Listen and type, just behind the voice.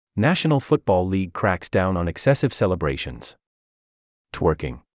National Football League cracks down on excessive celebrations.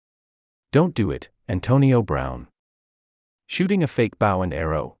 Twerking. Don't do it, Antonio Brown. Shooting a fake bow and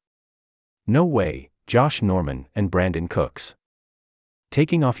arrow. No way, Josh Norman and Brandon Cooks.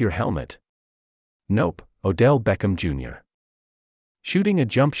 Taking off your helmet. Nope, Odell Beckham Jr. Shooting a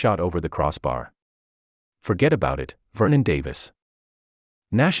jump shot over the crossbar. Forget about it, Vernon Davis.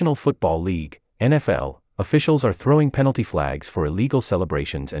 National Football League, NFL, officials are throwing penalty flags for illegal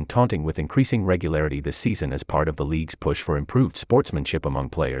celebrations and taunting with increasing regularity this season as part of the league's push for improved sportsmanship among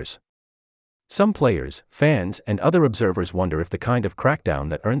players. Some players, fans, and other observers wonder if the kind of crackdown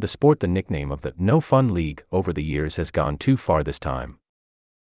that earned the sport the nickname of the No Fun League over the years has gone too far this time.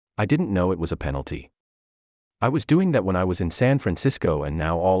 I didn't know it was a penalty. I was doing that when I was in San Francisco and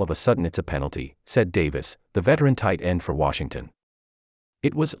now all of a sudden it's a penalty, said Davis, the veteran tight end for Washington.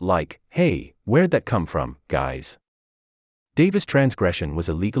 It was like, hey, where'd that come from, guys? Davis' transgression was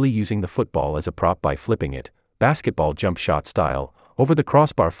illegally using the football as a prop by flipping it, basketball jump shot style, over the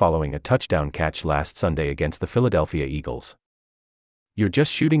crossbar following a touchdown catch last Sunday against the Philadelphia Eagles. You're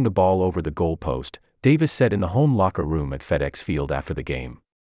just shooting the ball over the goal post, Davis said in the home locker room at FedEx Field after the game.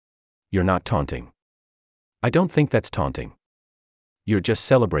 You're not taunting. I don't think that's taunting. You're just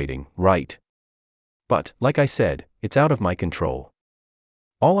celebrating, right? But, like I said, it's out of my control.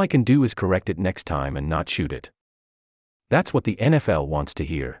 All I can do is correct it next time and not shoot it. That's what the NFL wants to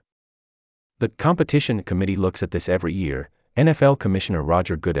hear. The competition committee looks at this every year, NFL Commissioner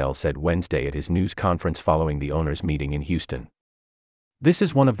Roger Goodell said Wednesday at his news conference following the owners' meeting in Houston. This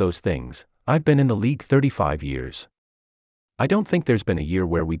is one of those things. I've been in the league 35 years. I don't think there's been a year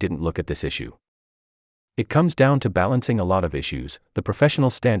where we didn't look at this issue. It comes down to balancing a lot of issues, the professional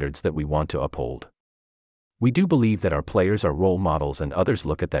standards that we want to uphold. We do believe that our players are role models and others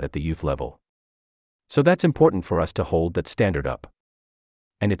look at that at the youth level. So that's important for us to hold that standard up.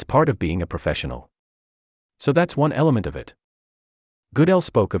 And it's part of being a professional. So that's one element of it. Goodell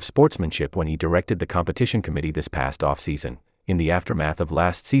spoke of sportsmanship when he directed the competition committee this past off-season, in the aftermath of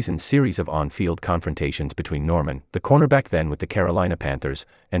last season's series of on-field confrontations between Norman, the cornerback then with the Carolina Panthers,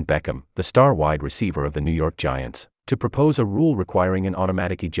 and Beckham, the star wide receiver of the New York Giants, to propose a rule requiring an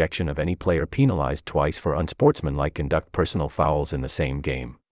automatic ejection of any player penalized twice for unsportsmanlike conduct, personal fouls in the same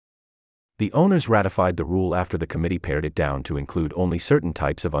game. The owners ratified the rule after the committee pared it down to include only certain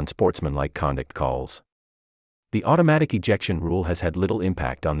types of unsportsmanlike conduct calls. The automatic ejection rule has had little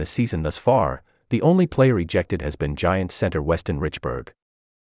impact on this season thus far. The only player ejected has been Giants center Weston Richburg.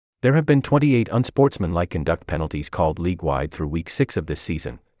 There have been 28 unsportsmanlike conduct penalties called league-wide through Week 6 of this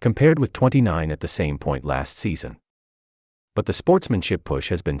season, compared with 29 at the same point last season. But the sportsmanship push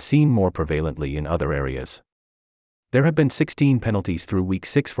has been seen more prevalently in other areas. There have been 16 penalties through Week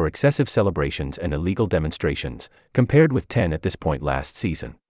 6 for excessive celebrations and illegal demonstrations, compared with 10 at this point last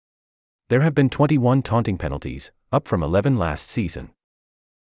season. There have been 21 taunting penalties, up from 11 last season.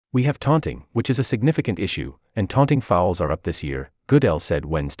 We have taunting, which is a significant issue, and taunting fouls are up this year, Goodell said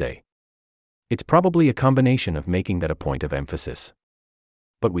Wednesday. It's probably a combination of making that a point of emphasis.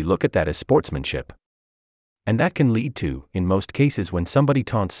 But we look at that as sportsmanship. And that can lead to, in most cases when somebody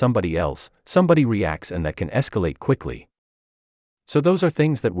taunts somebody else, somebody reacts and that can escalate quickly. So those are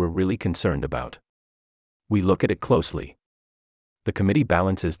things that we're really concerned about. We look at it closely. The committee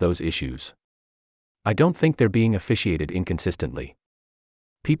balances those issues. I don't think they're being officiated inconsistently.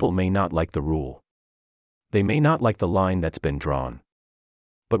 People may not like the rule. They may not like the line that's been drawn.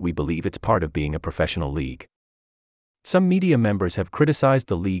 But we believe it's part of being a professional league. Some media members have criticized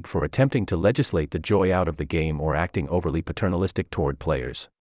the league for attempting to legislate the joy out of the game or acting overly paternalistic toward players.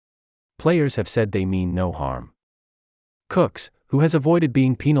 Players have said they mean no harm. Cooks, who has avoided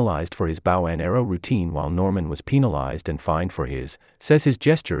being penalized for his bow and arrow routine while Norman was penalized and fined for his, says his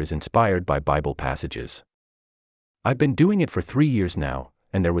gesture is inspired by Bible passages. I've been doing it for 3 years now,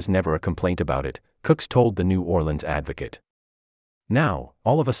 and there was never a complaint about it, Cooks told the New Orleans Advocate. Now,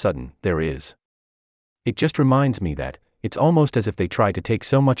 all of a sudden, there is. It just reminds me that, it's almost as if they try to take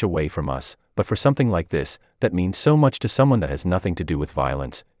so much away from us, but for something like this, that means so much to someone that has nothing to do with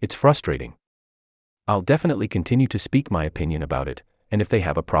violence, it's frustrating. I'll definitely continue to speak my opinion about it, and if they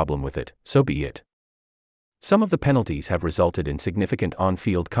have a problem with it, so be it. Some of the penalties have resulted in significant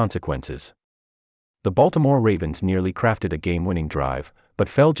on-field consequences. The Baltimore Ravens nearly crafted a game-winning drive, but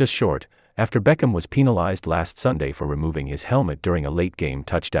fell just short, after Beckham was penalized last Sunday for removing his helmet during a late-game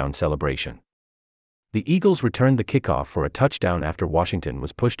touchdown celebration. The Eagles returned the kickoff for a touchdown after Washington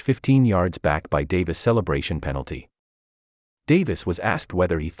was pushed 15 yards back by Davis' celebration penalty. Davis was asked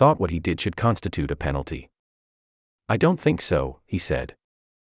whether he thought what he did should constitute a penalty. I don't think so, he said.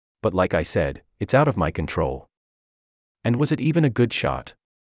 But like I said, it's out of my control. And was it even a good shot?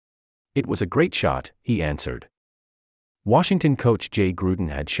 It was a great shot, he answered. Washington coach Jay Gruden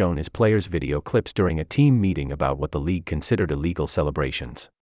had shown his players video clips during a team meeting about what the league considered illegal celebrations.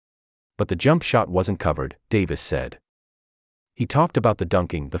 But the jump shot wasn't covered, Davis said. He talked about the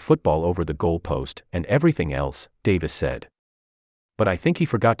dunking the football over the goal post and everything else, Davis said. But I think he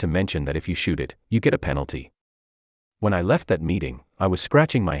forgot to mention that if you shoot it, you get a penalty. When I left that meeting, I was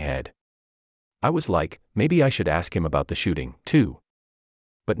scratching my head. I was like, maybe I should ask him about the shooting, too.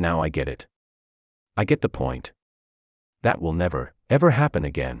 But now I get it. I get the point. That will never, ever happen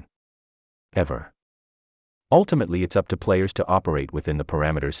again. Ever. Ultimately, it's up to players to operate within the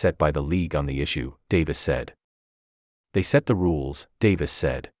parameters set by the league on the issue, Davis said. They set the rules, Davis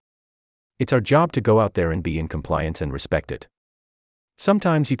said. It's our job to go out there and be in compliance and respect it.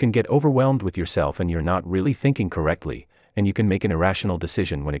 Sometimes you can get overwhelmed with yourself and you're not really thinking correctly, and you can make an irrational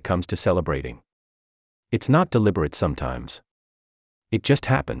decision when it comes to celebrating. It's not deliberate sometimes. It just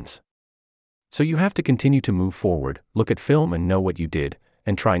happens. So you have to continue to move forward, look at film and know what you did,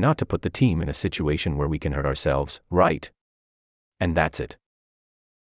 and try not to put the team in a situation where we can hurt ourselves, right? And that's it.